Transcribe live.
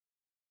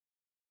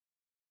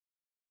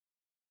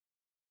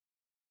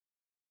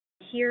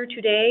here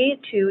today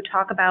to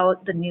talk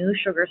about the new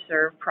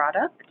SugarCRM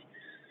product.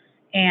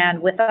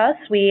 And with us,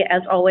 we,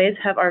 as always,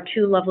 have our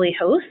two lovely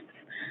hosts,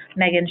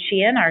 Megan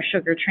Sheehan, our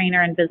sugar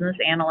trainer and business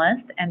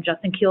analyst, and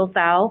Justin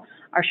Kielsow,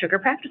 our sugar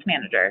practice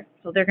manager.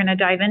 So they're going to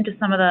dive into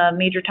some of the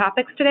major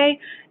topics today.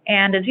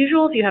 And as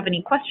usual, if you have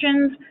any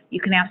questions, you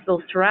can ask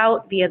those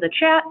throughout via the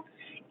chat.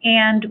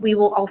 And we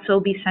will also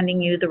be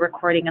sending you the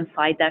recording and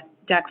slide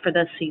deck for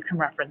this so you can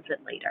reference it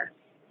later.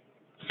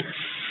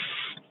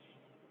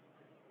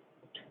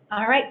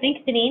 All right,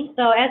 thanks, Deneen.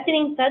 So as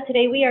Deneen said,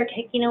 today we are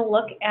taking a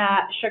look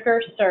at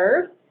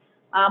SugarCRM.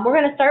 We're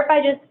going to start by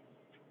just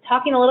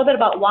talking a little bit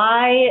about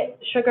why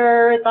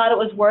Sugar thought it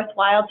was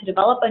worthwhile to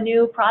develop a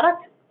new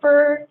product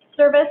for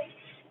service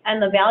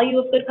and the value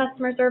of good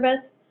customer service.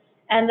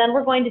 And then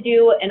we're going to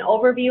do an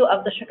overview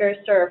of the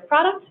SugarCRM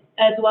product,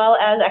 as well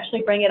as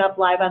actually bring it up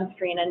live on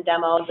screen and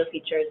demo the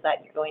features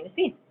that you're going to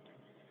see.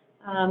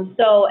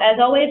 So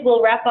as always,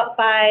 we'll wrap up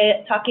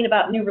by talking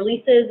about new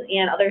releases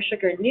and other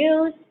sugar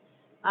news.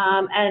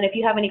 And if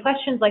you have any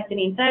questions, like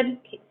Deneen said,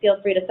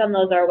 feel free to send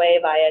those our way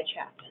via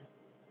chat.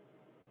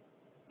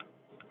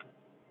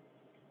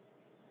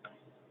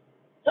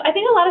 So I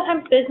think a lot of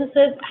times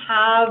businesses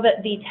have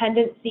the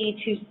tendency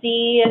to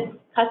see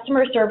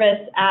customer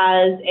service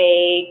as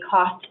a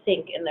cost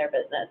sink in their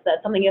business.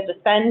 That's something you have to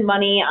spend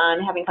money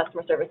on having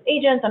customer service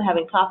agents, on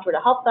having software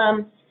to help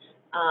them,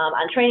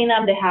 on training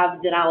them to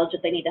have the knowledge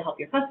that they need to help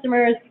your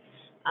customers.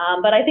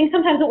 But I think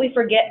sometimes what we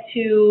forget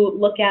to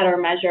look at or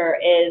measure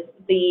is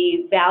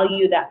the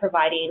value that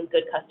providing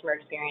good customer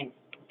experience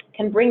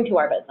can bring to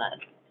our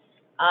business.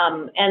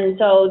 And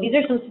so these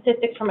are some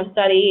statistics from a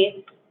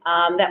study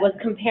that was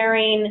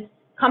comparing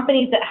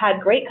companies that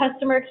had great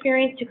customer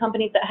experience to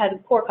companies that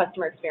had poor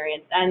customer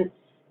experience. And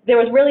there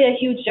was really a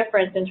huge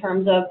difference in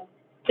terms of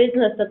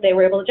business that they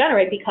were able to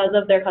generate because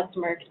of their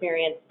customer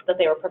experience that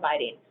they were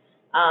providing.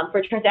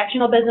 For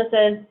transactional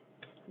businesses,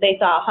 they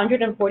saw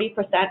 140%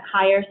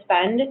 higher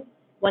spend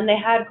when they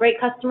had great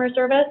customer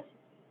service,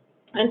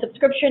 and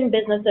subscription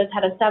businesses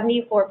had a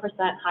 74%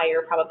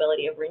 higher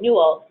probability of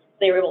renewal.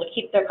 They were able to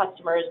keep their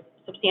customers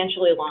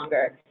substantially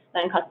longer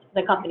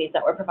than companies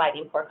that were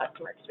providing poor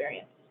customer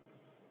experience.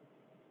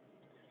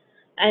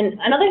 And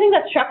another thing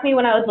that struck me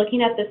when I was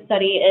looking at this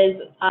study is,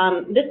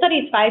 this study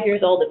is 5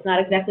 years old. It's not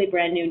exactly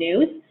brand new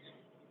news,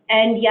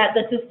 and yet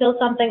this is still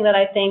something that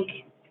I think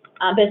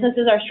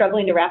businesses are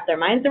struggling to wrap their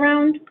minds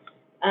around.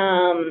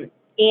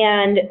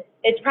 And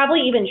it's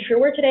probably even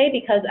truer today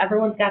because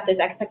everyone's got this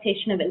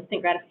expectation of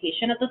instant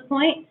gratification at this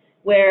point,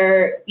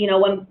 where, you know,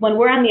 when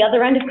we're on the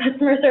other end of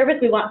customer service,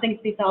 we want things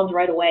to be solved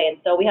right away. And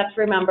so we have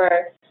to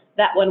remember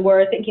that when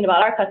we're thinking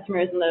about our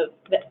customers and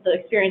the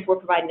experience we're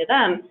providing to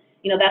them,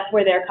 you know, that's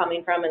where they're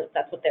coming from and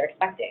that's what they're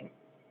expecting.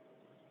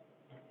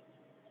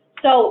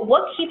 So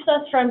what keeps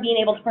us from being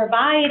able to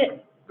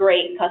provide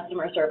great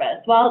customer service?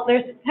 Well,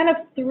 there's kind of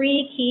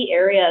three key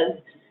areas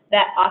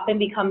that often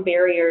become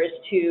barriers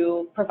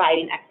to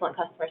providing excellent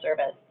customer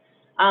service.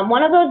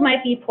 One of those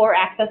might be poor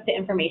access to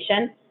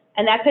information,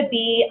 and that could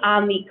be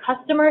on the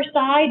customer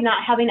side,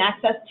 not having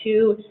access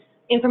to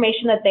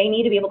information that they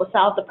need to be able to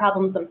solve the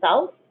problems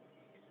themselves.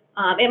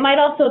 It might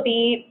also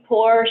be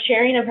poor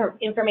sharing of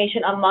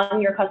information among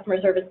your customer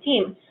service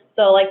team.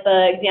 So like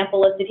the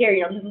example listed here,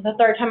 you know, this is the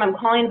third time I'm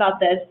calling about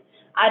this.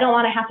 I don't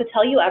want to have to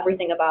tell you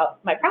everything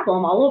about my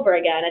problem all over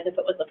again as if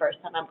it was the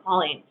first time I'm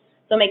calling.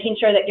 So making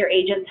sure that your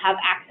agents have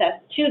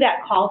access to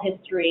that call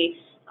history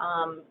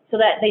so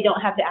that they don't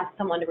have to ask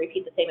someone to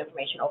repeat the same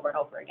information over and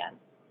over again.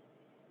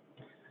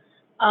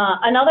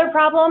 Another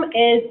problem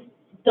is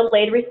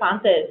delayed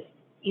responses.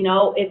 You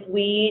know, if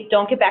we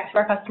don't get back to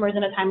our customers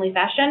in a timely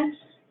fashion,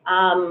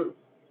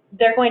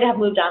 they're going to have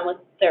moved on with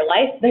their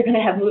life. They're going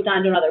to have moved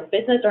on to another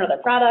business or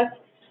another product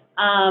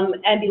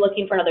and be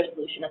looking for another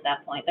solution at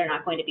that point. They're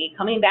not going to be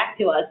coming back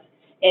to us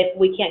if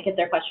we can't get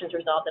their questions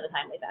resolved in a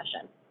timely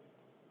fashion.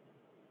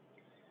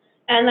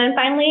 And then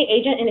finally,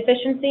 agent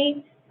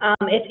inefficiency.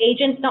 If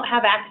agents don't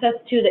have access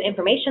to the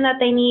information that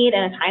they need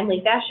in a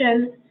timely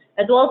fashion,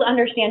 as well as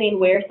understanding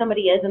where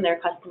somebody is in their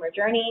customer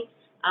journey,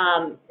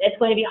 it's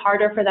going to be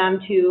harder for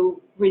them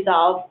to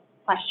resolve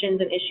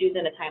questions and issues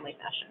in a timely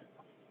fashion.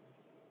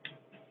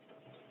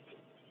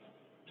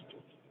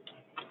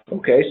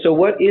 Okay, so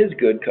what is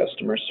good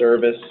customer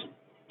service?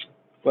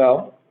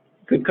 Well,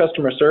 good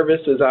customer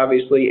service is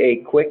obviously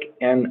a quick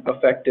and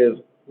effective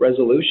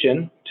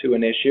resolution to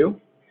an issue.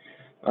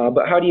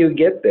 But how do you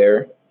get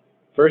there?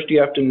 First, you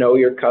have to know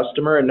your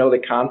customer and know the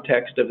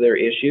context of their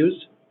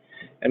issues.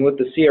 And with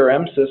the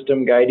CRM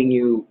system guiding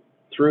you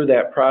through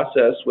that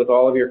process with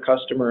all of your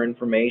customer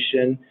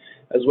information,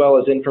 as well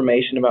as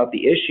information about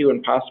the issue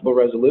and possible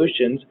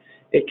resolutions,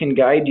 it can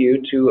guide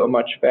you to a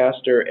much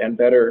faster and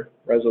better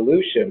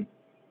resolution.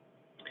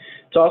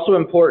 It's also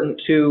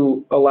important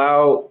to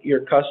allow your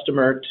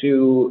customer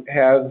to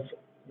have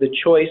the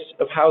choice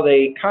of how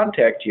they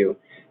contact you.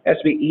 It has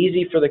to be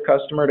easy for the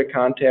customer to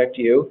contact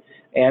you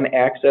and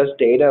access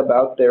data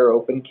about their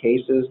open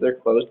cases, their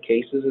closed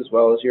cases, as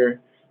well as your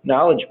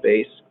knowledge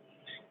base.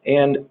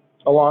 And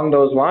along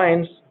those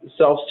lines,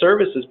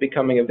 self-service is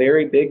becoming a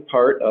very big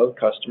part of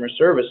customer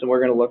service, and we're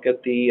going to look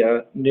at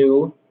the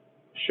new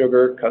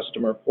Sugar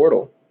Customer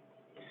Portal.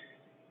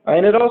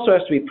 And it also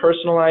has to be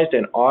personalized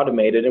and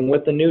automated, and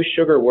with the new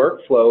Sugar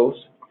workflows,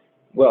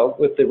 well,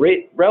 with the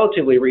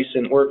relatively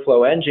recent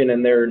workflow engine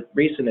and their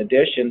recent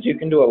additions, you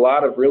can do a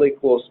lot of really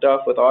cool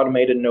stuff with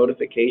automated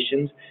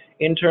notifications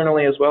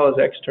internally as well as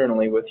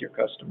externally with your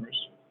customers.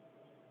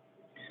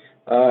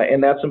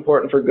 And that's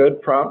important for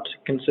good, prompt,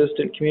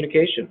 consistent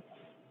communication.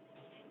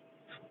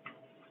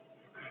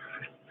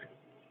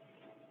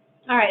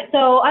 All right,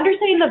 so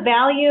understanding the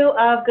value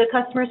of good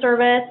customer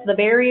service, the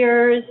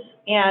barriers,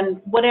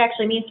 and what it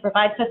actually means to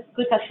provide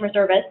good customer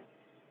service,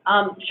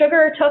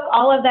 Sugar took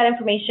all of that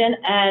information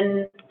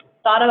and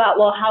thought about,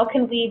 well, how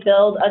can we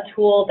build a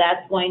tool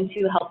that's going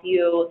to help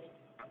you,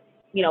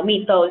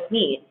 meet those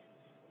needs?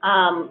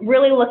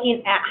 Really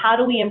looking at how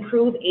do we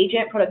improve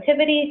agent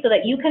productivity so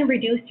that you can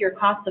reduce your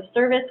cost of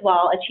service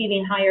while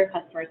achieving higher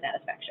customer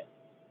satisfaction.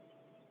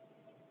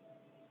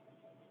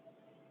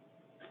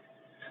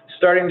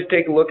 Starting to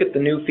take a look at the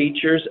new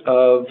features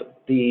of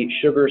the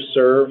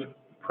SugarServe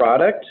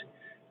product.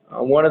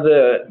 One of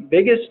the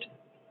biggest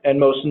and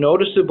most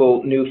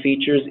noticeable new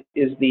features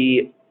is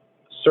the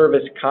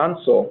service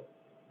console.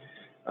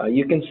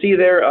 You can see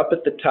there up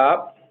at the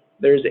top,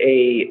 there's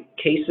a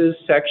cases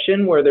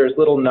section where there's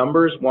little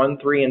numbers 1,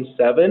 3, and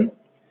 7.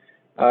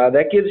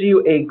 That gives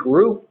you a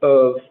group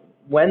of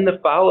when the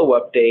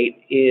follow-up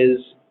date is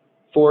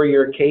for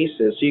your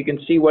cases. So you can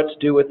see what's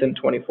due within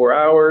 24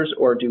 hours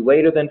or due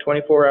later than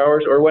 24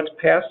 hours or what's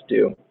past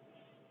due.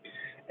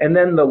 And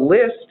then the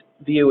list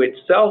view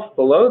itself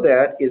below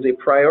that is a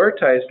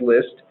prioritized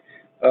list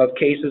of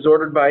cases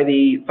ordered by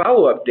the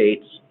follow-up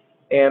dates.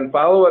 And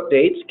follow-up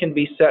dates can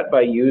be set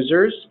by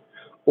users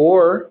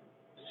or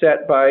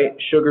set by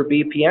Sugar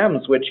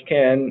BPMs, which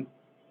can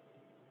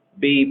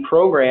be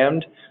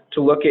programmed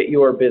to look at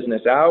your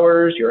business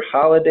hours, your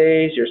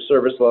holidays, your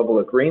service level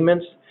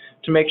agreements,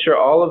 to make sure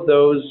all of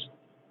those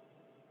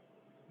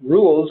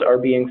rules are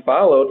being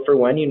followed for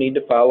when you need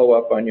to follow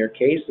up on your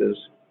cases.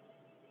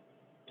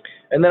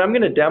 And then I'm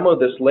going to demo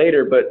this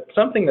later, but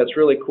something that's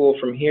really cool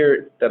from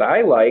here that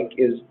I like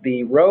is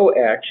the row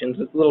actions,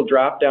 this little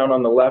drop down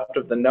on the left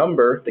of the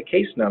number, the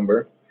case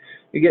number.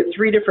 You get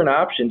 3 different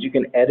options. You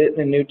can edit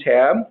in a new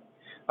tab.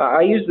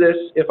 I use this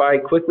if I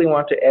quickly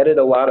want to edit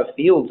a lot of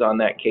fields on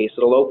that case.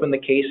 It'll open the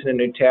case in a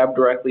new tab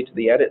directly to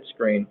the edit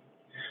screen.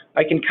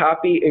 I can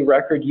copy a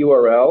record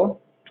URL,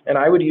 and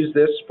I would use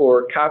this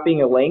for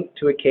copying a link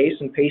to a case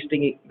and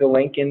pasting the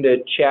link into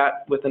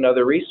chat with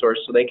another resource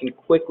so they can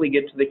quickly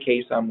get to the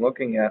case I'm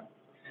looking at.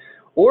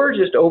 Or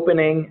just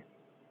opening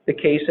the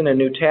case in a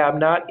new tab,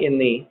 not in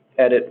the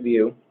edit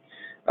view.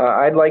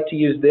 I'd like to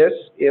use this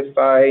if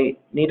I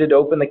needed to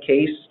open the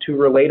case to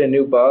relate a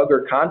new bug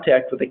or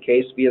contact with the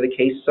case via the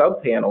case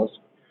subpanels,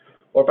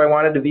 or if I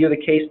wanted to view the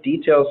case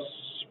details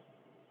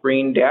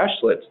screen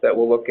dashlets that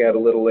we'll look at a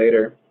little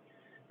later.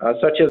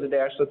 Such as a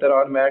dashlet that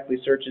automatically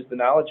searches the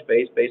knowledge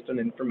base based on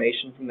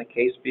information from the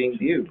case being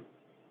viewed.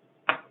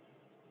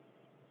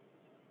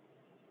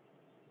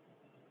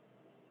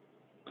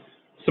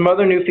 Some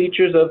other new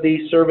features of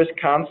the service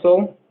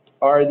console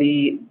are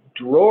the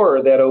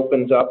drawer that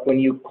opens up when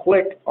you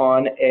click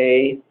on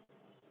a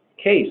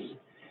case.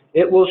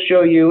 It will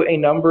show you a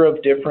number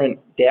of different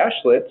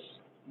dashlets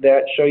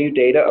that show you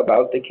data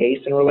about the case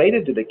and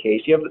related to the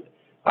case. You have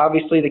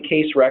obviously the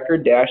case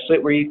record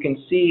dashlet where you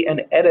can see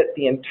and edit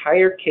the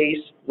entire case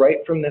right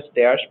from this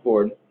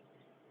dashboard.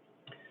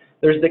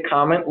 There's the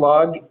comment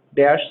log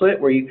dashlet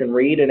where you can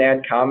read and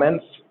add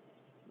comments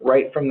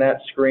right from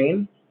that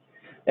screen.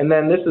 And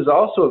then this is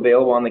also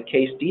available on the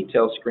case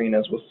detail screen,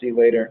 as we'll see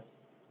later.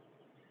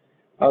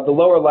 The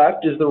lower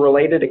left is the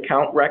related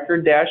account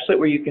record dashlet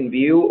where you can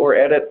view or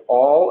edit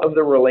all of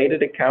the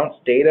related accounts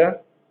data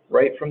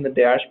right from the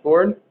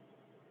dashboard.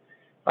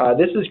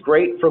 This is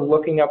great for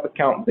looking up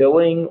account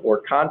billing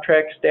or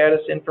contract status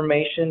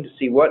information to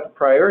see what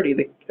priority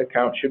the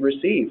account should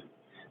receive.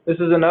 This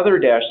is another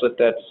dashlet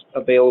that's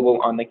available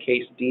on the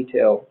case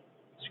detail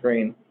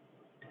screen.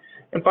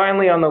 And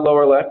finally, on the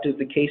lower left is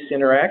the case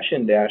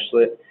interaction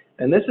dashlet,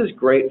 and this is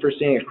great for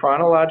seeing a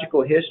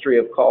chronological history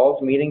of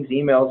calls, meetings,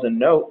 emails, and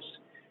notes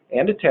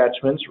and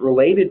attachments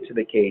related to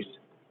the case.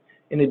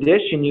 In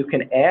addition, you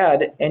can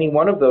add any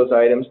one of those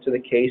items to the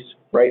case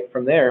right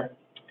from there.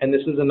 And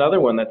this is another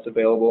one that's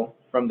available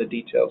from the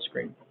detail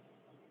screen.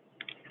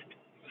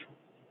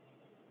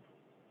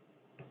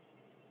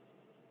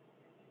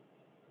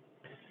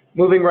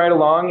 Moving right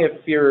along,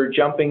 if you're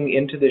jumping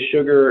into the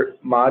Sugar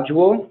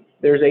module,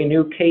 there's a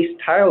new case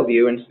tile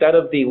view. Instead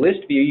of the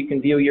list view, you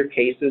can view your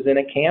cases in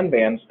a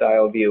Kanban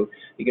style view.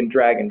 You can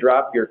drag and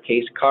drop your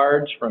case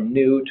cards from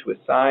new to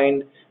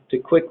assigned to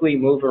quickly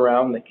move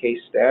around the case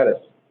status.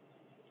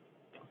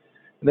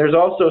 There's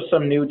also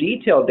some new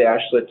detail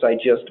dashlets I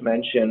just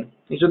mentioned.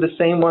 These are the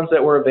same ones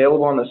that were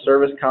available on the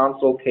Service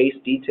Console case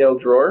detail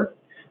drawer.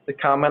 The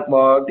comment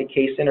log, the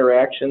case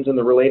interactions, and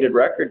the related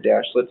record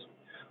dashlets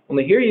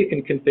Only here you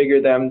can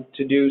configure them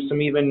to do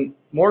some even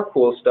more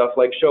cool stuff,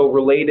 like show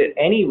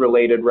any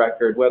related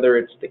record, whether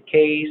it's the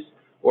case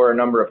or a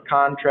number of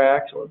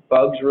contracts or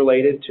bugs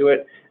related to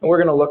it. And we're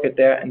going to look at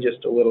that in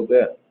just a little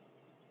bit.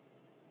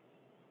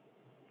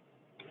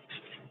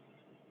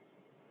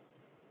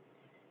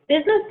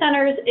 Business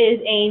Centers is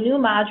a new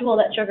module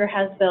that Sugar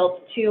has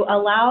built to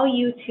allow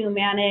you to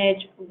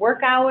manage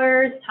work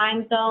hours,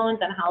 time zones,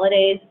 and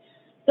holidays,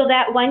 so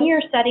that when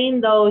you're setting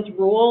those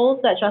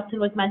rules that Justin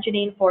was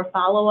mentioning for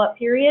follow-up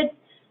periods,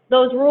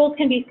 those rules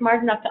can be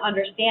smart enough to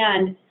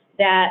understand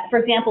that, for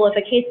example, if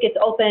a case gets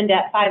opened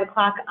at 5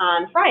 o'clock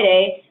on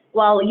Friday,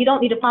 well, you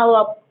don't need to follow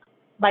up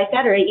by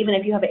Saturday, even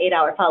if you have an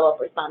 8-hour follow-up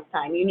response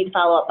time. You need to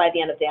follow up by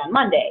the end of the day on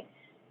Monday.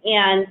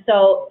 And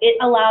so it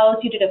allows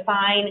you to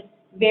define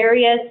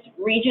various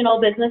regional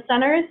business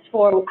centers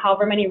for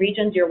however many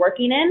regions you're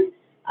working in,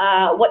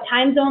 what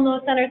time zone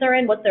those centers are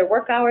in, what their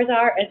work hours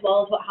are, as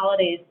well as what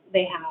holidays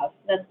they have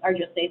that are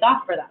just days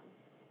off for them.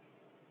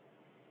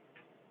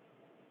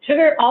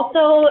 Sugar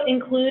also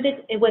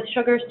included with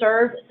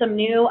SugarServe some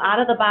new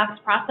out-of-the-box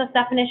process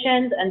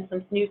definitions and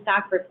some new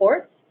stock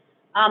reports.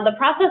 The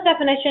process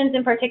definitions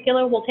in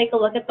particular, we'll take a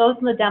look at those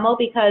in the demo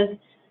because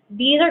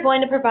these are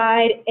going to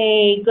provide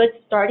a good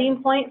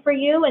starting point for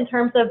you in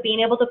terms of being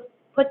able to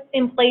put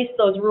in place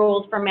those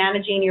rules for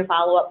managing your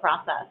follow-up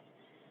process.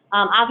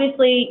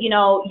 Obviously, you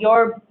know,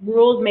 your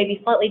rules may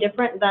be slightly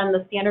different than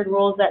the standard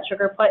rules that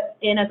Sugar put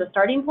in as a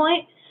starting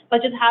point,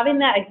 but just having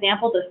that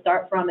example to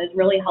start from is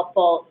really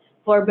helpful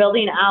for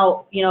building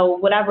out, you know,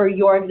 whatever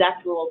your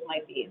exact rules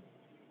might be.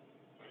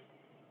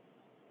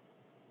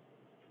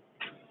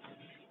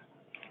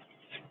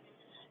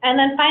 And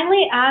then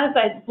finally, as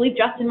I believe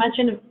Justin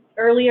mentioned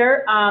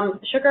earlier,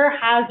 Sugar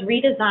has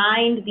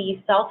redesigned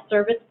the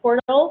self-service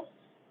portal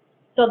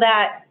so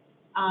that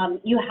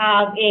you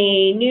have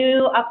a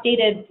new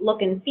updated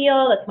look and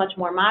feel that's much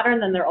more modern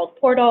than their old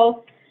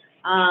portal.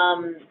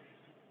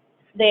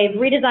 They've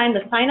redesigned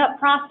the sign-up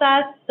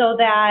process so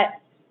that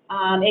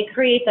it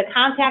creates a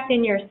contact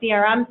in your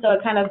CRM, so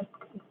it kind of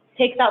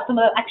takes out some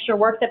of the extra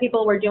work that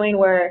people were doing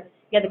where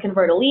you had to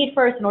convert a lead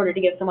first in order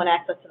to give someone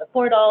access to the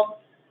portal.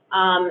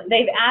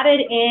 They've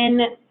added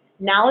in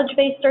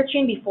knowledge-based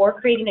searching before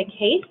creating a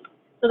case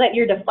so that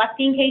you're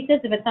deflecting cases.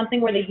 If it's something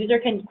where the user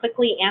can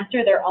quickly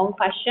answer their own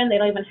question, they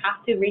don't even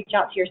have to reach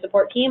out to your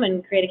support team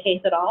and create a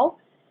case at all.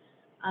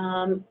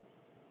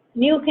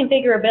 New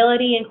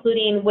configurability,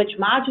 including which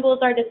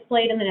modules are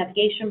displayed in the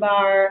navigation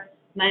bar,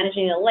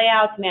 managing the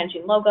layouts,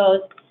 managing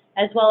logos,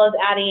 as well as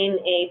adding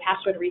a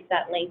password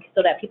reset link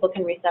so that people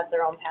can reset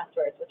their own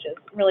passwords, which is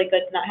really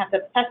good to not have to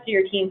pester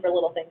your team for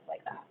little things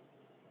like that.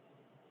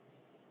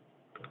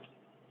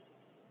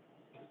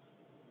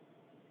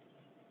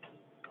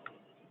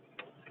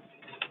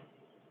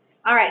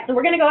 All right, so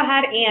we're going to go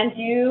ahead and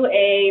do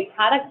a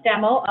product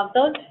demo of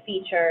those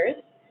features.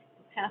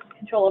 Pass the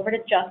control over to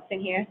Justin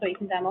here so he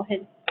can demo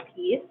his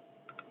piece.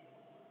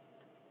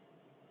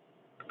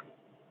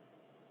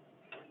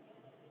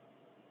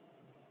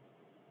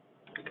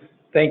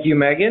 Thank you,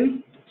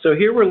 Megan. So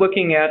here we're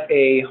looking at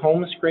a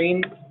home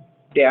screen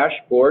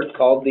dashboard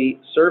called the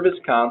Service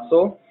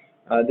Console.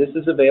 This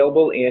is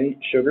available in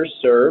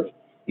SugarServe.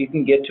 You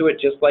can get to it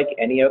just like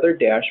any other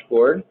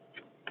dashboard.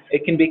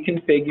 It can be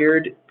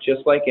configured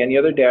just like any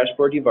other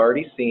dashboard you've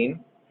already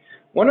seen.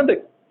 One of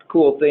the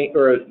cool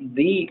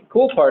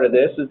part of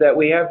this is that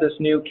we have this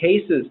new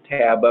Cases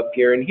tab up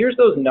here, and here's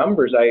those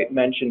numbers I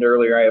mentioned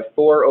earlier. I have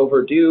 4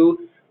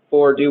 overdue,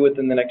 4 due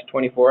within the next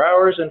 24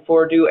 hours, and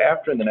 4 due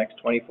after the next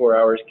 24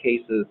 hours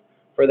cases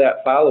for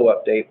that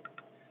follow-up date.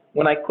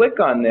 When I click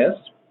on this,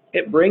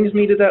 it brings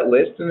me to that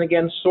list and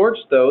again sorts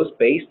those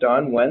based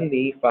on when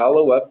the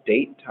follow-up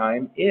date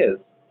time is.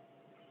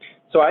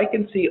 So I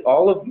can see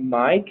all of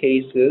my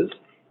cases.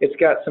 It's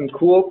got some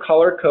cool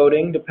color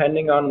coding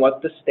depending on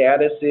what the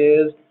status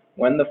is,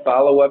 when the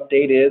follow-up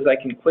date is. I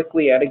can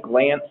quickly at a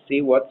glance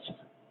see what's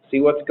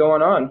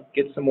going on,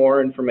 get some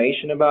more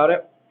information about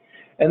it.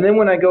 And then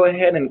when I go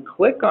ahead and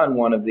click on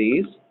one of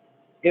these,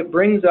 it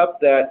brings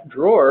up that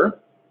drawer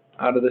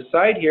out of the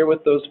side here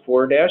with those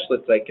 4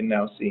 dashlets I can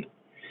now see.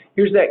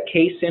 Here's that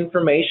case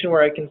information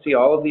where I can see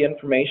all of the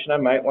information I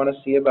might want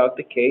to see about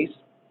the case.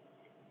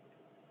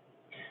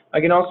 I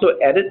can also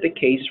edit the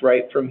case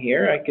right from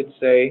here. I could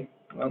say,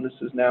 well, this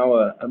is now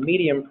a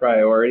medium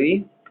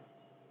priority.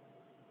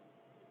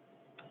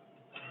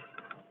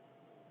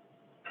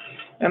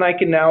 And I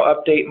can now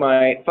update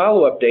my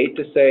follow-up date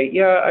to say,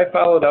 yeah, I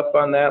followed up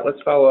on that.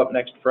 Let's follow up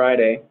next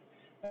Friday.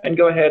 And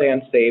go ahead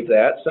and save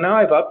that. So now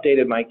I've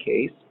updated my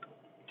case.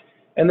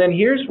 And then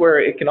here's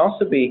where it can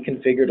also be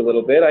configured a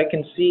little bit. I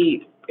can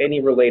see any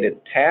related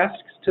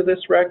tasks to this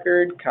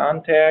record,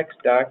 contacts,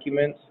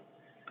 documents.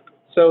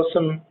 So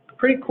some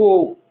pretty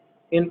cool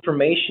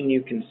information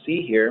you can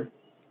see here.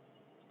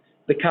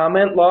 The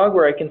comment log,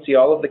 where I can see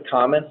all of the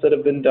comments that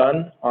have been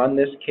done on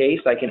this case.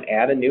 I can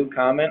add a new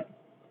comment.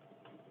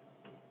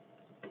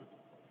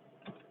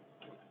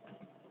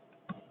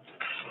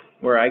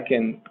 Where I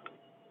can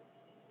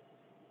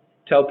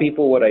tell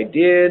people what I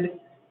did,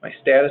 my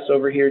status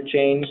over here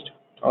changed.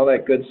 all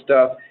that good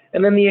stuff.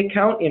 And then the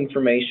account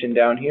information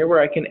down here where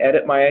I can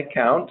edit my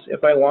account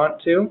if I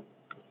want to.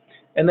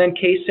 And then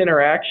case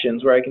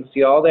interactions where I can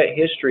see all that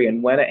history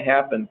and when it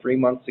happened, 3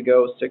 months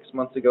ago, 6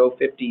 months ago,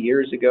 50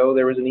 years ago,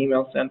 there was an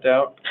email sent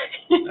out.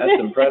 That's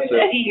impressive.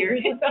 50 years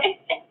ago.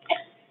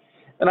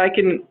 And I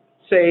can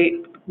say,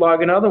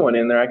 log another one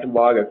in there. I can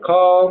log a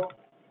call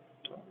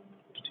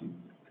to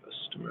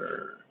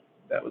customer.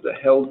 That was a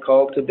held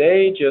call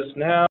today, just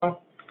now.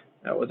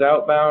 That was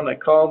outbound. I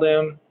called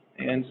him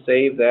and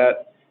save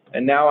that.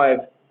 And now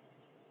I've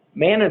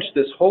managed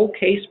this whole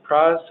case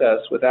process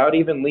without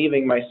even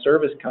leaving my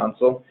service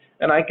console.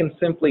 And I can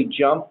simply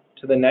jump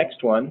to the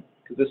next one,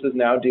 because this is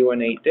now due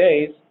in 8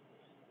 days,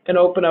 and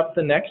open up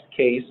the next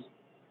case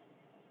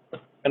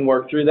and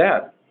work through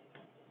that.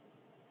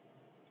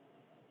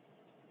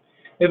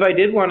 If I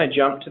did want to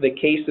jump to the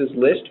cases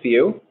list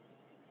view,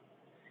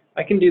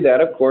 I can do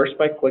that, of course,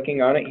 by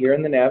clicking on it here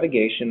in the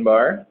navigation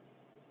bar.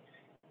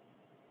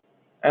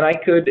 And I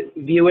could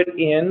view it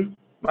in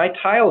my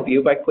tile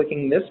view by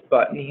clicking this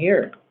button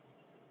here.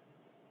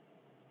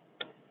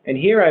 And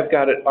here I've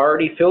got it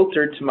already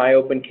filtered to my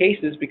open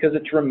cases because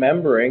it's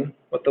remembering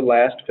what the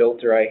last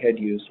filter I had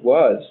used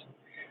was.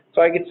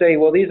 So I could say,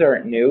 well, these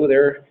aren't new,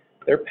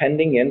 they're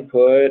pending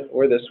input,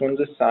 or this one's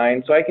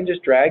assigned. So I can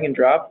just drag and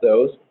drop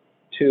those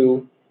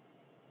to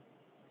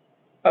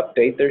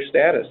update their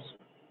status.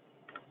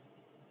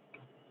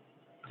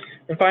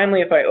 And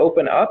finally, if I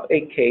open up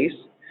a case,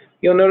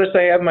 you'll notice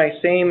I have my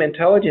same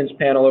intelligence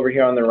panel over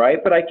here on the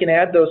right, but I can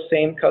add those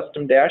same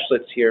custom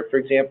dashlets here. For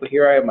example,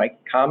 here I have my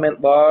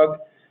comment log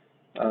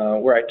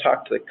where I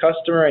talk to the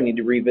customer. I need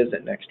to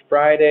revisit next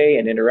Friday,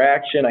 an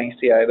interaction. I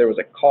see there was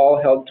a call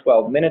held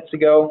 12 minutes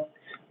ago.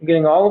 I'm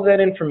getting all of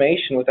that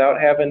information without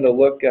having to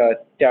look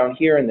down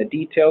here in the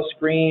detail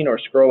screen or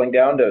scrolling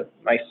down to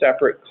my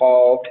separate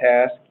call,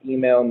 task,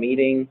 email,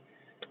 meeting,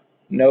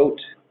 note,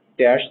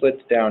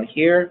 dashlets down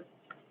here.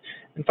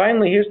 And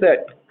finally, here's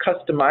that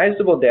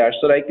customizable dash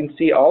so that I can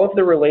see all of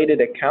the related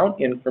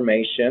account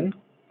information,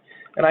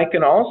 and I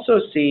can also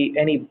see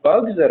any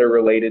bugs that are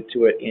related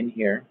to it in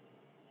here,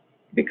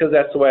 because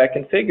that's the way I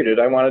configured it.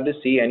 I wanted to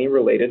see any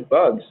related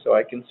bugs, so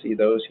I can see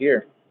those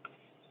here.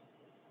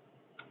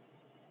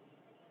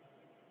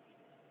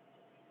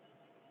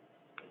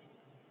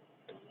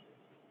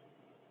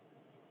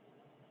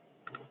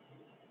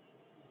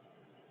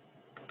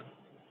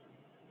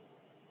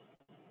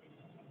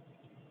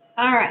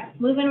 All right,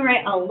 moving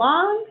right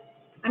along,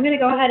 I'm going to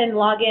go ahead and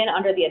log in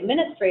under the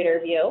administrator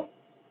view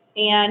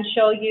and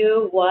show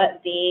you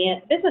what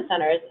the business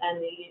centers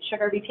and the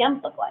Sugar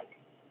BPMs look like.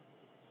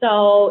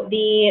 So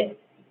the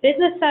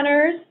business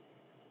centers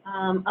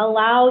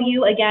allow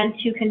you, again,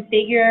 to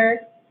configure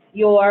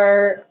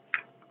your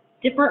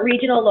different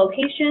regional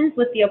locations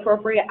with the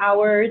appropriate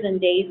hours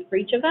and days for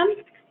each of them.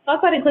 So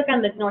I'll go ahead and click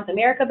on this North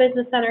America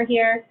Business Center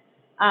here.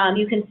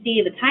 You can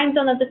see the time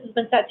zone that this has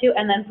been set to,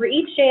 and then for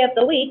each day of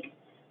the week,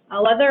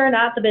 whether or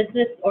not the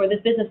business, or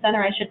this business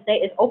center, I should say,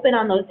 is open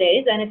on those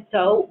days, and if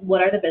so, what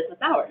are the business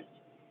hours?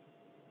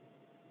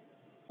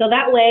 So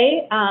that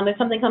way, if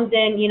something comes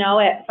in, you know,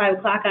 at 5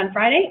 o'clock on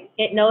Friday,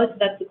 it knows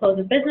that's the close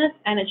of business,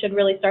 and it should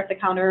really start the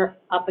counter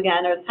up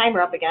again, or the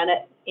timer up again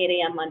at 8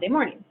 a.m. Monday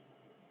morning.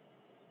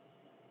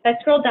 If I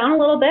scroll down a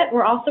little bit,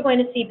 we're also going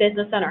to see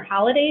business center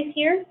holidays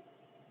here.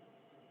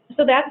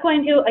 So that's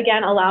going to,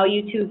 again, allow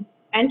you to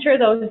enter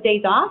those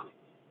days off,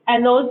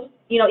 and those,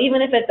 you know,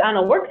 even if it's on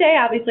a work day,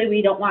 obviously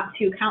we don't want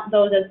to count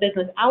those as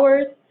business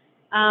hours.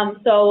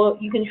 So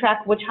you can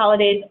track which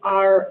holidays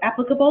are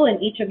applicable in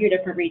each of your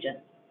different regions.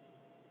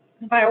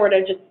 If I were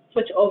to just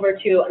switch over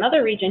to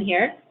another region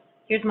here,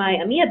 here's my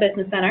EMEA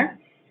Business Center.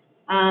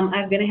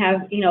 I'm going to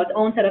have, you know, its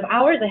own set of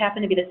hours. They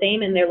happen to be the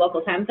same in their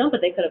local time zone, but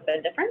they could have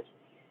been different.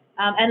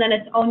 And then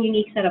its own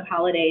unique set of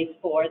holidays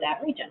for that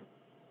region.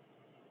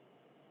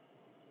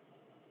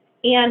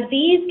 And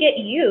these get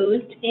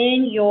used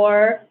in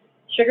your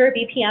Sugar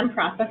BPM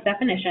process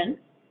definition,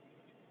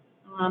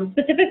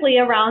 specifically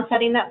around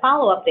setting that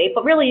follow-up date,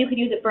 but really you could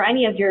use it for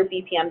any of your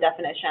BPM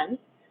definitions.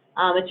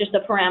 It's just a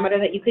parameter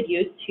that you could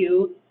use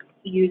to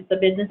use the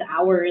business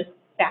hours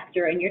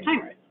factor in your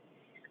timers.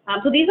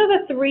 So these are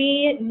the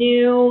three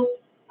new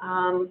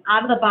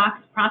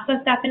out-of-the-box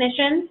process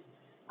definitions.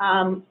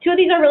 Two of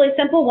these are really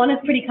simple. One is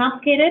pretty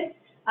complicated.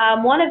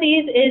 One of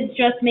these is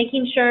just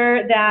making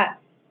sure that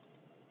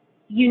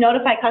you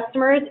notify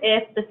customers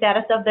if the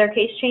status of their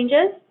case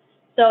changes.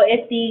 So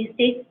if the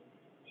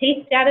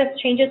case status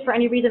changes for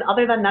any reason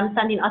other than them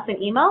sending us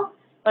an email,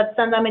 let's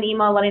send them an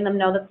email letting them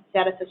know that the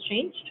status has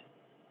changed.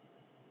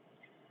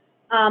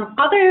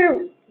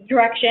 Other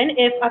direction,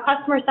 if a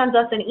customer sends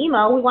us an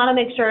email, we want to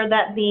make sure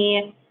that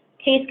the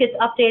case gets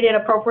updated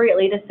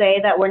appropriately to say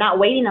that we're not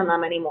waiting on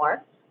them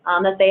anymore,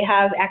 that they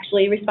have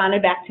actually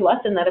responded back to us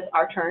and that it's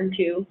our turn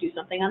to do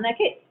something on that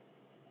case.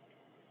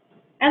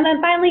 And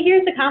then finally,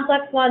 here's the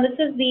complex one. This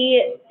is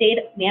the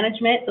data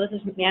management. So this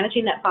is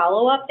managing that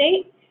follow-up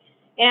date.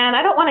 And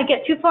I don't want to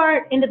get too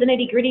far into the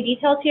nitty-gritty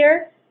details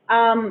here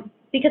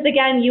because,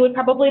 again, you would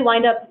probably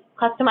wind up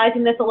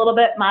customizing this a little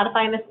bit,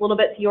 modifying this a little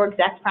bit to your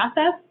exact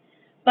process.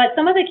 But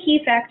some of the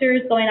key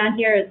factors going on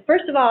here is,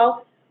 first of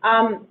all,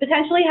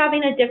 potentially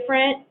having a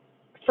different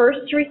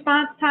first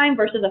response time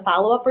versus a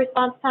follow-up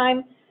response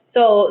time.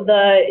 So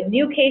the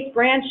new case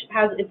branch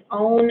has its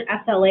own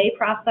SLA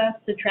process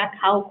to track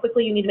how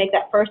quickly you need to make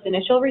that first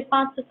initial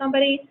response to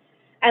somebody.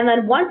 And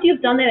then once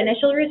you've done that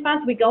initial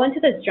response, we go into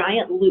this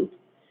giant loop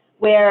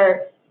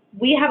where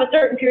we have a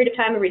certain period of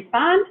time to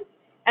respond,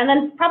 and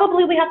then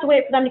probably we have to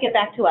wait for them to get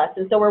back to us.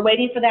 And so we're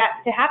waiting for that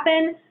to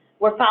happen.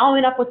 We're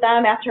following up with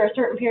them after a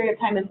certain period of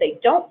time if they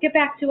don't get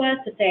back to us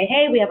to say,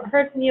 hey, we haven't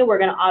heard from you, we're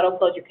going to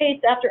auto-close your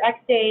case after X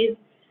days.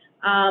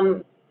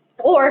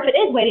 Or if it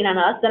is waiting on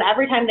us, then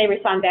every time they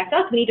respond back to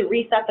us, we need to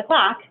reset the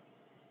clock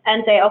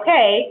and say,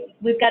 okay,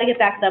 we've got to get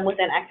back to them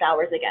within X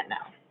hours again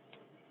now.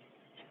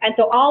 And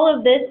so all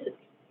of this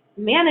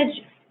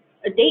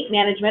date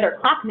management or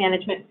clock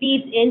management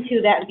feeds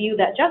into that view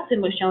that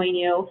Justin was showing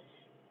you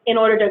in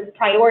order to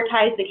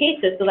prioritize the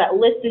cases so that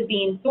list is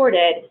being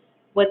sorted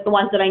with the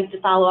ones that I need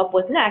to follow up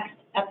with next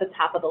at the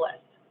top of the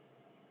list.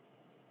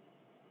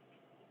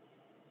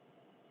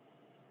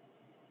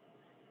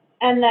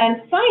 And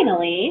then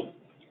finally,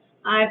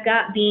 I've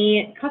got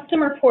the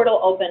customer portal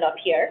opened up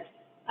here.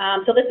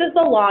 So this is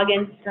the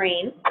login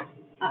screen.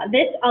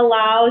 This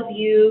allows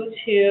you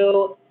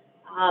to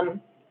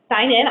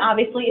sign in,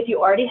 obviously, if you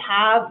already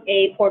have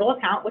a portal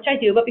account, which I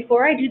do, but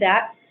before I do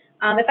that,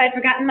 if I've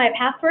forgotten my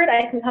password,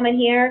 I can come in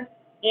here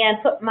and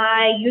put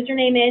my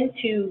username in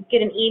to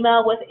get an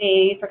email with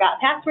a forgot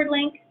password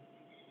link.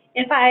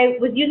 If I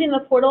was using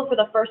the portal for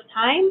the first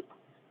time,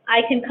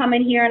 I can come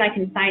in here and I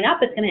can sign up.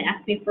 It's going to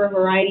ask me for a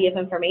variety of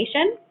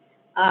information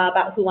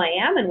about who I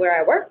am and where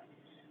I work.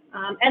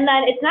 And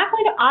then it's not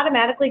going to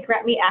automatically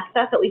grant me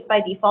access, at least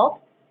by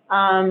default.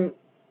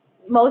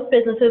 Most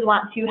businesses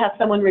want to have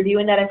someone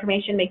reviewing that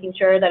information, making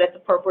sure that it's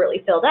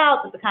appropriately filled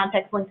out, that the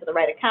contact's linked to the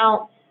right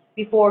account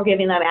before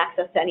giving them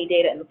access to any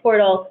data in the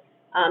portal,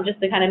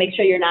 just to kind of make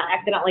sure you're not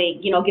accidentally,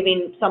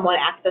 giving someone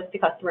access to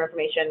customer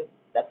information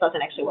that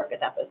doesn't actually work at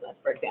that business,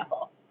 for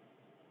example.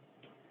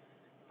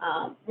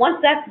 Once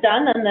that's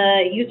done, then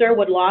the user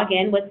would log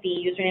in with the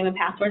username and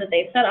password that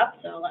they've set up.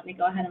 So let me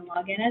go ahead and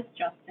log in as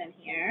Justin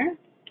here.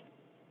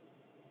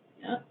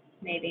 Yep,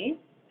 maybe.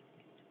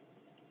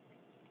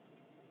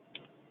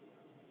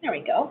 There we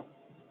go.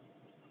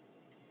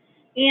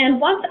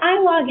 And once I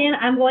log in,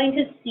 I'm going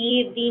to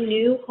see the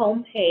new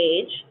home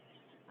page.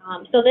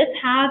 So this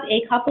has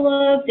a couple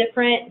of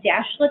different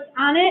dashlets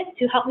on it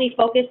to help me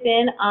focus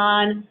in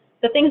on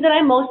the things that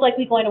I'm most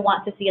likely going to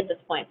want to see at this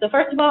point. So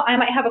first of all, I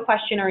might have a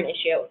question or an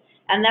issue,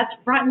 and that's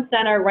front and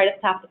center right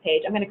at the top of the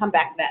page. I'm going to come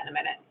back to that in a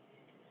minute.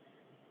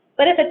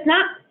 But if it's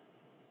not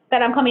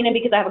that I'm coming in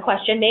because I have a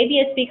question, maybe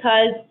it's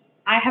because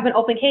I have an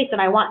open case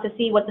and I want to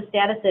see what the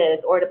status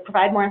is or to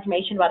provide more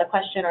information about a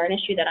question or an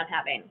issue that I'm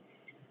having.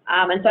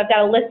 And so I've got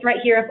a list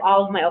right here of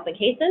all of my open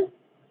cases.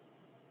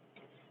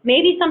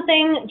 Maybe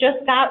something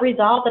just got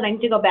resolved and I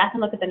need to go back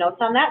and look at the notes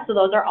on that. So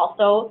those are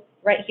also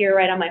right here,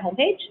 right on my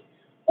homepage.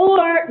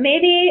 Or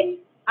maybe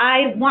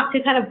I want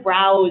to kind of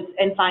browse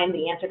and find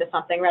the answer to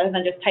something rather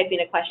than just typing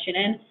a question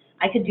in.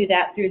 I could do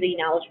that through the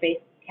knowledge base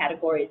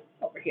categories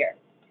over here.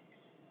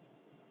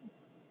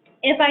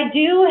 If I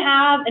do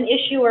have an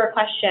issue or a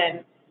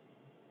question,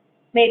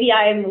 maybe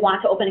I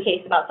want to open a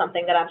case about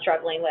something that I'm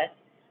struggling with,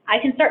 I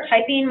can start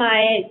typing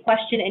my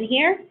question in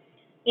here.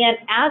 And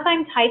as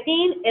I'm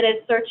typing, it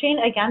is searching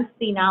against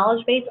the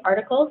knowledge base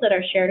articles that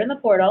are shared in the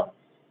portal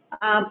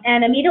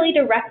and immediately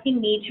directing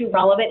me to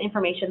relevant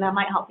information that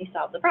might help me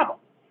solve the problem.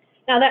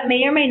 Now, that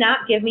may or may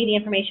not give me the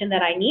information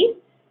that I need.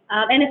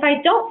 And if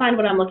I don't find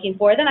what I'm looking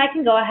for, then I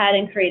can go ahead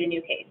and create a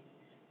new case.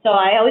 So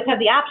I always have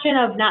the option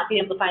of not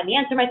being able to find the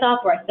answer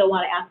myself, or I still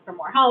want to ask for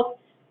more help.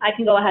 I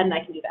can go ahead and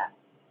I can do that.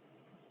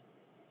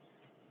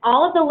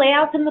 All of the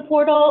layouts in the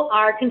portal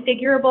are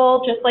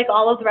configurable, just like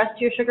all of the rest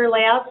of your Sugar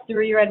layouts,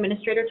 through your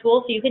administrator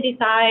tool. So you can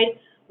decide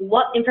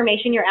what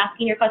information you're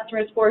asking your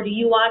customers for. Do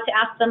you want to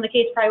ask them the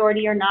case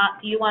priority or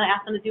not? Do you want to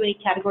ask them to do any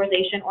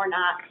categorization or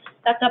not?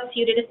 That's up to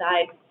you to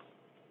decide.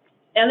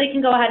 And they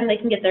can go ahead and they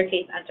can get their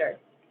case entered.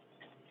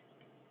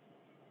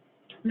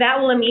 That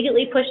will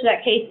immediately push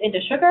that case into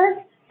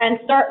Sugar and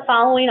start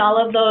following all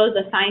of those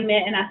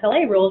assignment and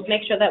SLA rules.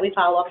 Make sure that we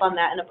follow up on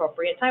that in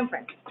appropriate time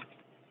frame.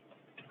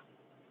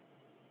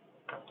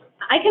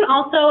 I can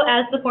also,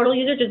 as the portal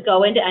user, just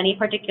go into any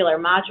particular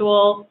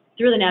module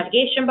through the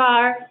navigation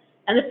bar,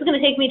 and this is going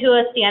to take me to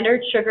a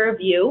standard Sugar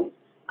view,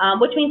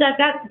 which means I've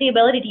got the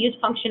ability to use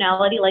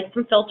functionality like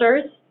some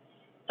filters,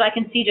 so I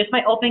can see just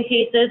my open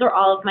cases or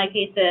all of my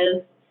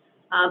cases,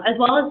 as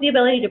well as the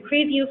ability to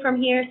preview from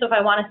here. So if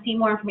I want to see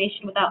more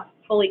information without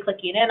fully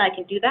clicking in, I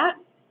can do that.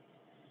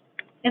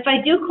 If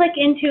I do click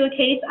into a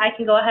case, I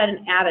can go ahead and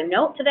add a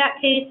note to that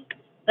case.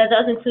 That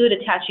does include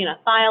attaching a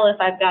file if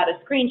I've got a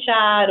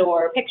screenshot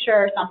or a picture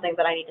or something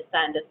that I need to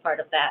send as part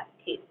of that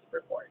case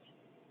report.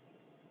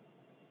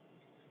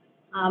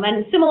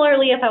 And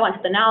similarly, if I went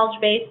to the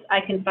knowledge base, I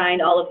can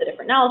find all of the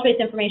different knowledge base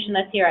information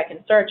that's here. I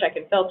can search, I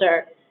can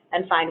filter,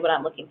 and find what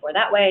I'm looking for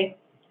that way.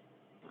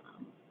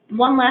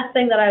 One last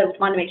thing that I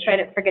want to make sure I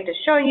didn't forget to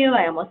show you,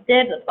 I almost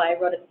did, that's why I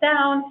wrote it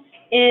down,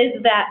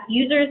 is that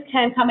users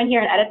can come in here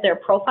and edit their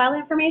profile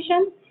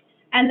information,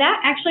 and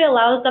that actually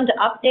allows them to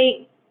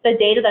update the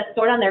data that's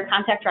stored on their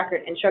contact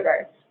record in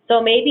Sugar.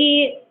 So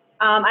maybe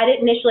I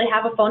didn't initially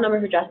have a phone number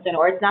for Justin,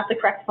 or it's not the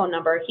correct phone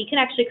number. He can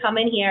actually come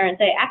in here and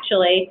say,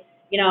 actually,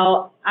 you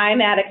know,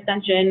 I'm at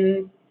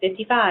extension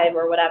 55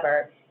 or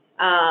whatever,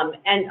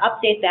 and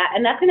update that,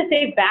 and that's going to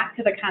save back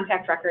to the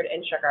contact record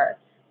in Sugar.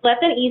 So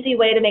that's an easy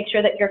way to make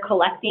sure that you're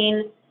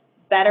collecting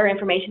better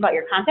information about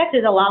your contact,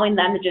 is allowing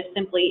them to just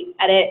simply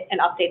edit and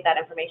update that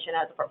information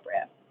as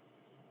appropriate.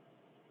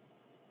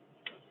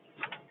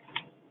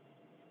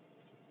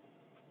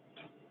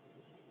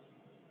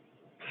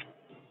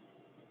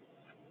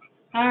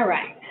 All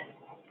right.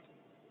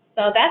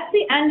 So that's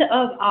the end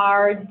of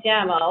our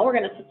demo. We're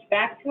going to switch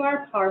back to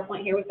our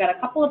PowerPoint here. We've got a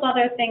couple of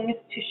other things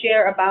to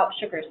share about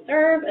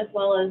SugarServe, as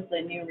well as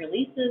the new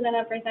releases and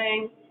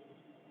everything.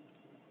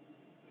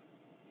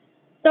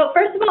 So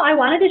first of all, I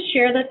wanted to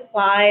share this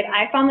slide.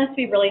 I found this to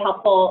be really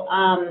helpful.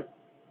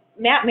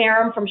 Matt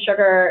Merrim from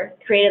Sugar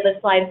created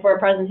this slide for a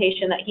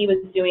presentation that he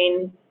was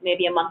doing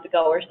maybe a month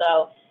ago or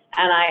so,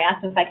 and I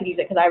asked him if I could use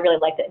it because I really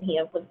liked it, and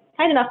he was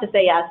kind enough to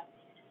say yes.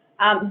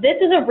 This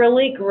is a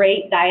really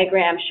great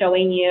diagram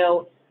showing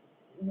you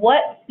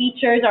what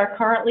features are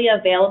currently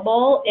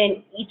available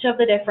in each of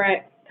the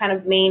different kind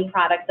of main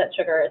products that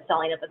Sugar is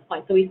selling at this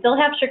point. So we still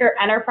have Sugar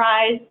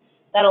Enterprise,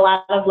 that a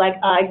lot of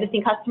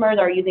existing customers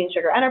are using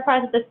Sugar Enterprise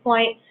at this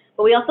point,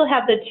 but we also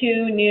have the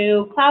two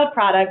new cloud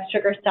products,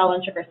 SugarSell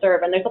and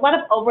SugarServe, and there's a lot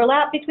of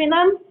overlap between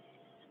them,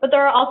 but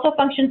there are also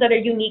functions that are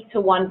unique to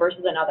one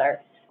versus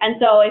another. And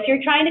so if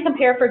you're trying to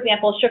compare, for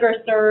example,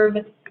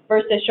 SugarServe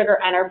versus Sugar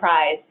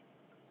Enterprise,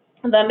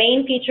 the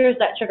main features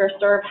that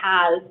SugarServe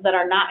has that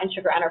are not in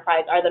Sugar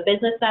Enterprise are the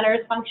Business Centers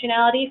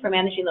functionality for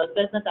managing those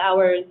business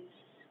hours,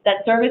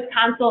 that Service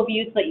Console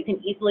view so that you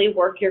can easily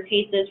work your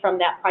cases from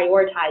that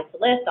prioritized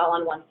list all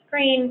on one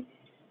screen,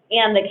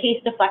 and the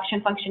case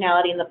deflection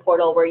functionality in the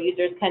portal where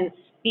users can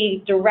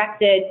be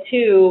directed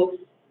to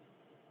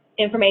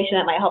information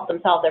that might help them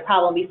solve their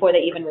problem before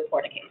they even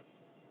report a case.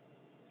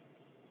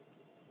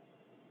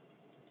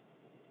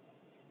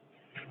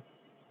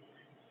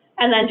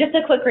 And then just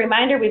a quick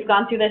reminder, we've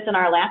gone through this in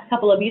our last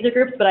couple of user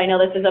groups, but I know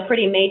this is a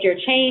pretty major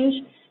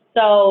change.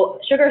 So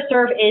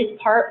SugarServe is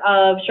part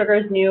of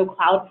Sugar's new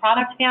cloud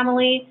product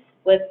family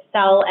with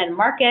Sell and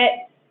Market.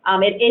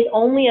 It is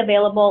only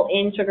available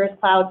in Sugar's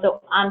cloud,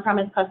 so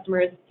on-premise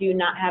customers do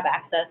not have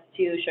access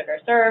to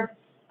SugarServe.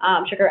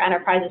 Sugar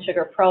Enterprise and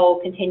Sugar Pro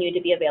continue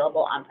to be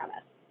available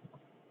on-premise.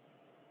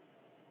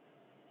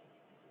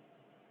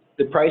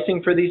 The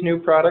pricing for these new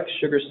products,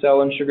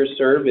 SugarSell and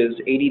SugarServe, is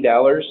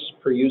 $80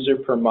 per user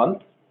per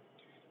month.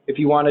 If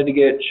you wanted to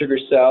get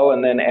SugarSell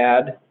and then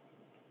add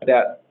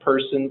that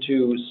person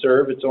to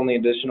Serve, it's only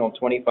additional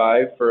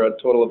 $25 for a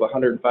total of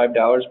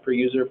 $105 per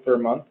user per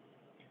month.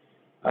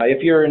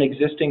 If you're an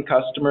existing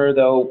customer,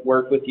 they'll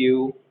work with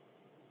you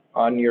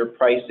on your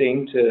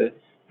pricing to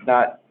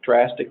not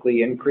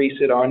drastically increase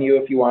it on you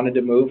if you wanted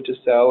to move to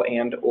Sell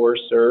and or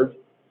Serve.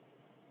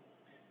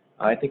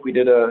 I think we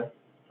did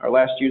our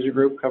last user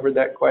group covered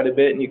that quite a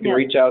bit, and you can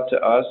reach out to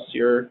us,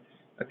 your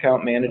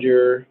account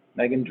manager,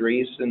 Megan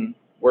Dries, and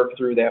work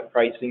through that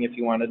pricing if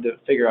you wanted to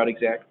figure out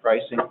exact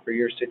pricing for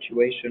your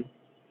situation.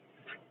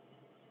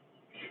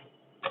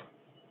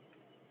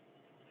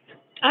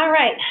 All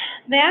right,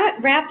 that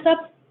wraps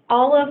up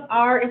all of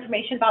our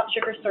information about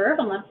SugarServe,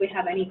 unless we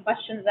have any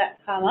questions that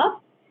come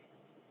up.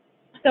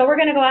 So we're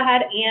going to go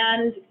ahead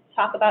and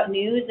talk about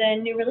news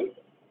and new releases.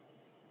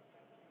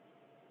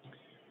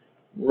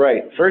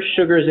 Right. First,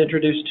 Sugar has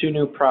introduced two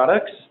new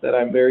products that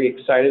I'm very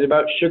excited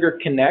about. Sugar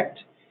Connect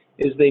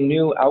is the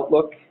new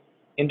Outlook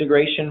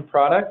integration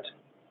product.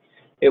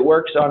 It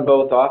works on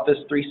both Office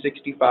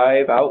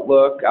 365,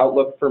 Outlook,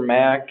 Outlook for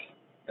Mac,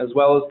 as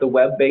well as the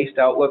web-based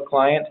Outlook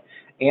client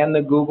and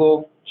the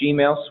Google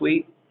Gmail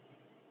suite.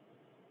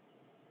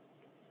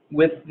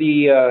 With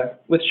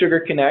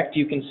Sugar Connect,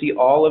 you can see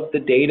all of the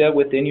data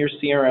within your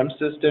CRM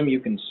system. You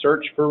can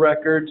search for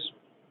records.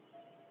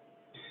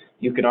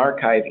 You can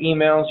archive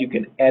emails. You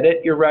can edit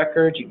your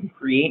records. You can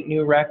create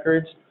new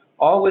records,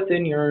 all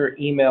within your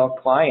email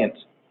client.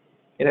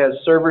 It has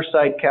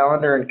server-side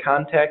calendar and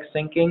contact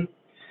syncing,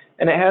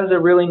 and it has a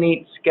really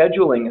neat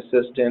scheduling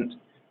assistant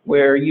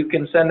where you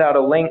can send out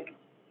a link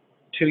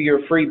to your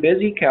free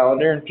busy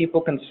calendar and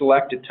people can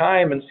select a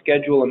time and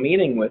schedule a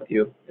meeting with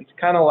you. It's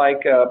kind of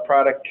like a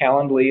product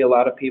Calendly a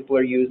lot of people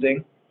are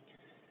using.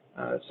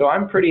 So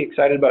I'm pretty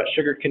excited about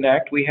Sugar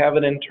Connect. We have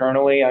it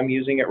internally. I'm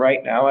using it right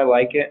now. I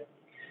like it.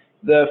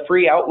 The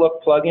free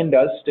Outlook plugin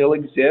does still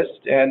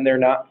exist, and they're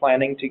not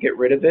planning to get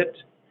rid of it,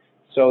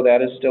 so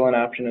that is still an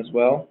option as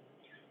well.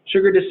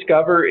 Sugar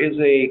Discover is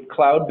a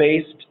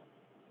cloud-based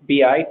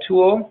BI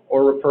tool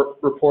or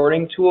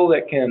reporting tool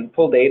that can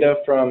pull data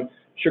from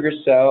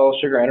SugarSell,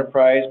 Sugar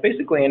Enterprise,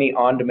 basically any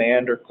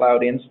on-demand or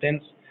cloud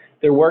instance.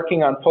 They're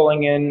working on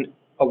pulling in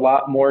a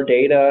lot more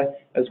data,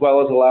 as well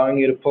as allowing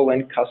you to pull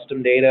in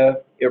custom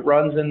data. It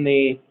runs in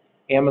the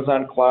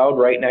Amazon Cloud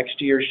right next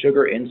to your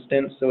Sugar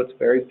instance, so it's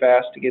very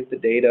fast to get the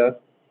data.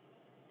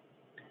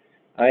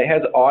 It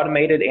has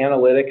automated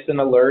analytics and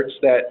alerts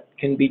that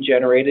can be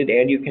generated,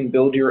 and you can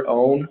build your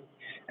own.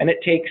 And it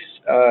takes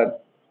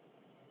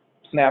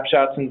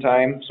snapshots in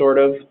time, sort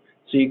of,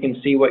 so you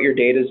can see what your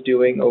data is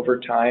doing over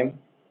time.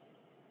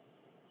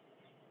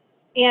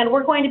 And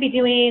we're going to be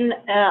doing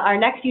our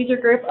next user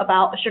group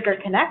about Sugar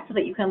Connect so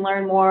that you can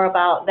learn more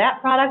about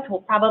that product.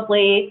 We'll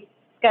probably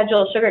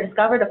schedule Sugar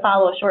Discover to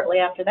follow shortly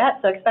after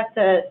that, so expect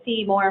to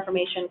see more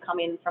information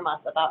coming from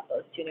us about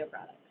those two new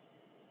products.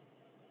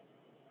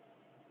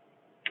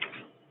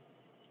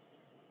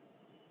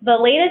 The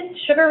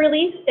latest Sugar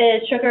release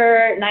is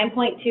Sugar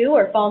 9.2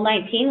 or Fall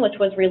 19, which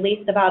was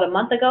released about a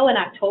month ago in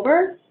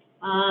October.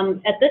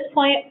 At this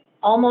point,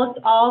 almost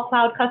all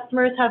cloud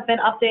customers have been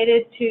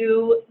updated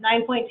to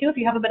 9.2. If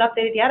you haven't been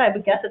updated yet, I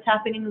would guess it's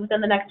happening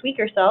within the next week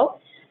or so.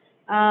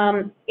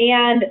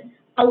 And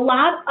a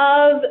lot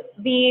of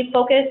the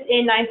focus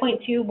in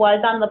 9.2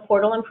 was on the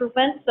portal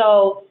improvements.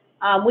 So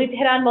we've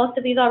hit on most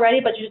of these already,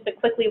 but just to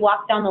quickly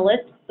walk down the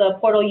list: the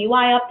portal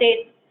UI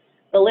updates,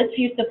 the list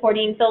view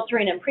supporting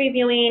filtering and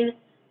previewing,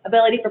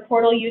 ability for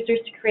portal users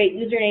to create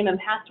username and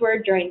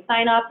password during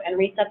sign up and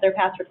reset their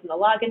password from the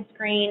login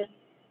screen,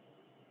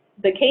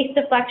 the case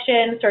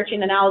deflection, searching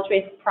the knowledge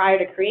base prior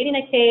to creating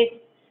a case,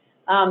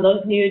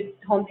 those new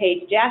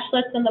homepage dash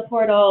lists in the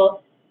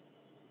portal,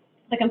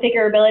 the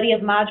configurability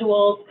of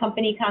modules,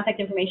 company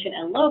contact information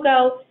and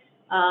logo,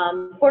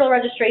 portal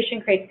registration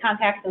creates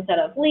contacts instead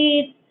of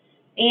leads,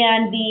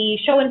 and the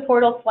show in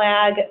portal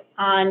flag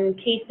on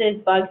cases,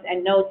 bugs,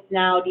 and notes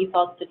now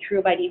defaults to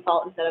true by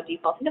default instead of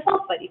defaulting to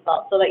false by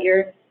default, so that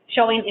you're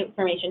showing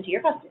information to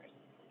your customers.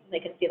 They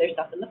can see their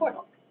stuff in the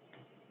portal.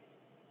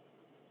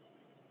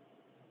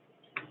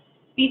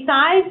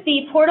 Besides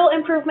the portal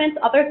improvements,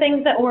 other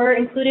things that were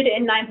included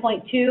in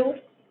 9.2,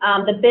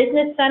 the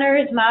Business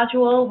Centers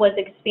module was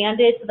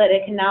expanded so that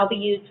it can now be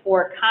used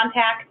for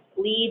contacts,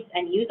 leads,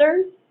 and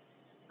users.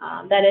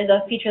 That is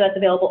a feature that's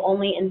available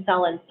only in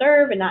Sell and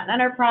Serve and not in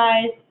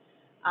Enterprise.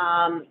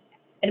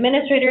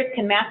 Administrators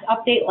can mass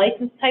update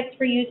license types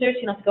for users.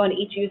 You don't have to go into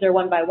each user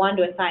one by one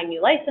to assign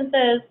new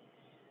licenses.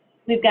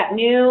 We've got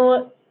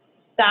new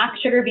stock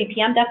Sugar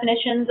BPM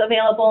definitions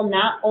available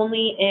not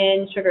only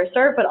in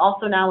SugarServe, but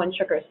also now in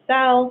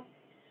SugarSell.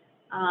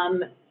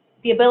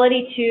 The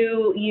ability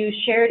to use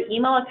shared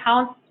email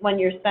accounts when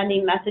you're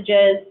sending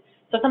messages.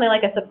 So something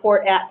like a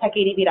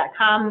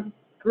support@techadv.com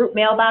group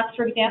mailbox,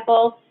 for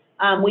example.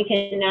 We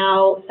can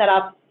now set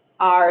up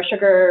our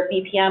Sugar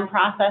BPM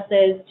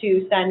processes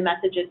to send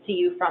messages to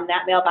you from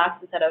that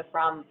mailbox instead of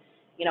from,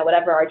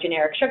 whatever our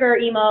generic Sugar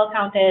email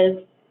account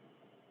is.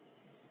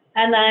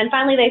 And then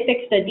finally, they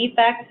fixed a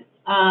defect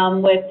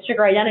with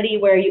Sugar Identity,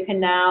 where you can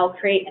now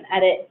create and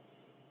edit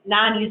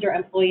non-user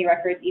employee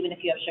records even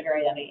if you have Sugar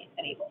Identity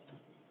enabled.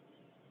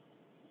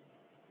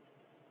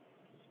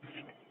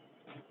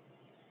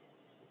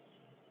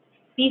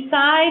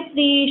 Besides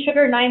the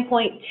Sugar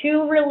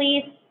 9.2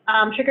 release,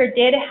 Sugar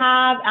did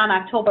have on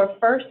October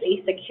 1st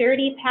a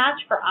security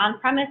patch for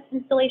on-premise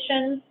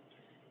installations.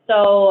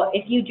 So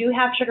if you do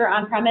have Sugar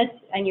on-premise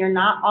and you're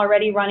not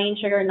already running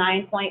Sugar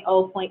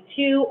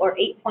 9.0.2 or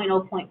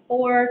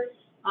 8.0.4,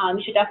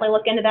 you should definitely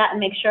look into that and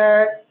make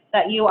sure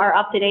that you are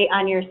up to date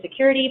on your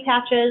security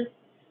patches.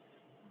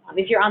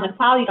 If you're on the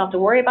cloud, you don't have to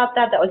worry about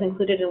that. That was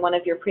included in one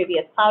of your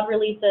previous cloud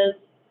releases.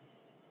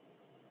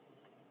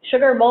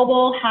 Sugar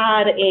Mobile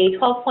had a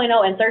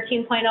 12.0 and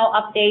 13.0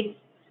 updates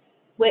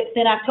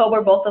within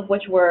October, both of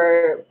which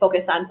were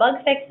focused on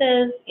bug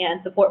fixes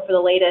and support for the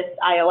latest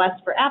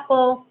iOS for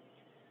Apple.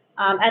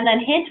 And then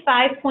Hint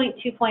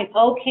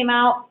 5.2.0 came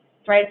out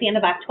right at the end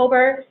of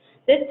October.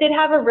 This did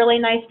have a really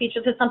nice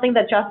feature. This is something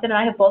that Justin and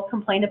I have both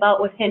complained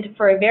about with Hint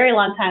for a very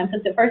long time,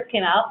 since it first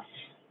came out.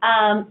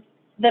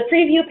 The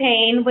preview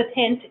pane with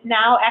Hint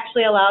now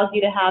actually allows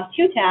you to have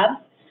two tabs.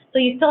 So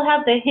you still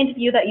have the Hint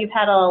view that you've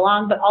had all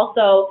along, but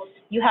also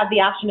you have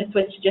the option to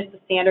switch to just the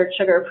standard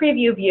Sugar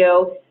preview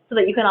view so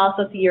that you can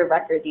also see your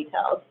record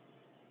details.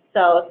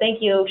 So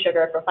thank you,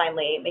 Sugar, for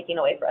finally making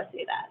a way for us to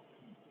do that.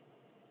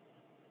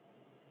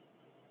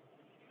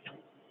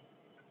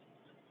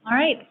 All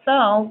right,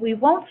 so we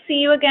won't see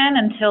you again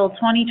until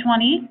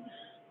 2020.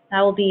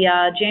 That will be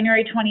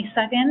January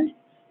 22nd.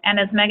 And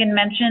as Megan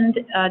mentioned,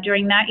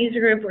 during that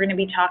user group, we're going to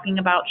be talking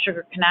about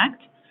Sugar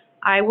Connect.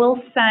 I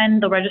will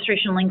send the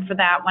registration link for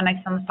that when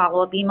I send the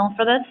follow-up email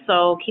for this,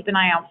 so keep an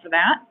eye out for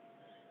that.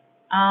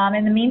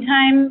 In the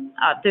meantime,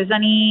 if there's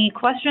any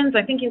questions,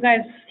 I think you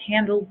guys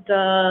handled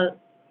the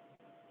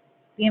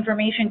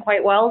information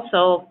quite well,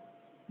 so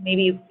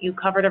maybe you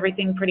covered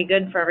everything pretty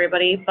good for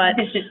everybody, but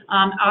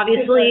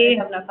obviously,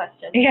 I have no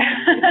questions. Yeah.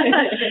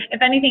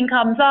 If anything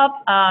comes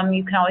up,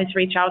 you can always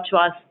reach out to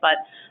us, but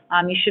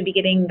you should be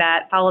getting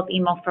that follow-up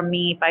email from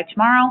me by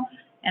tomorrow.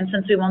 And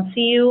since we won't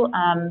see you,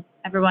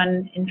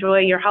 everyone enjoy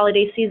your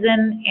holiday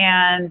season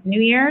and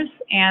New Year's,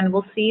 and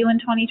we'll see you in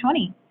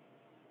 2020.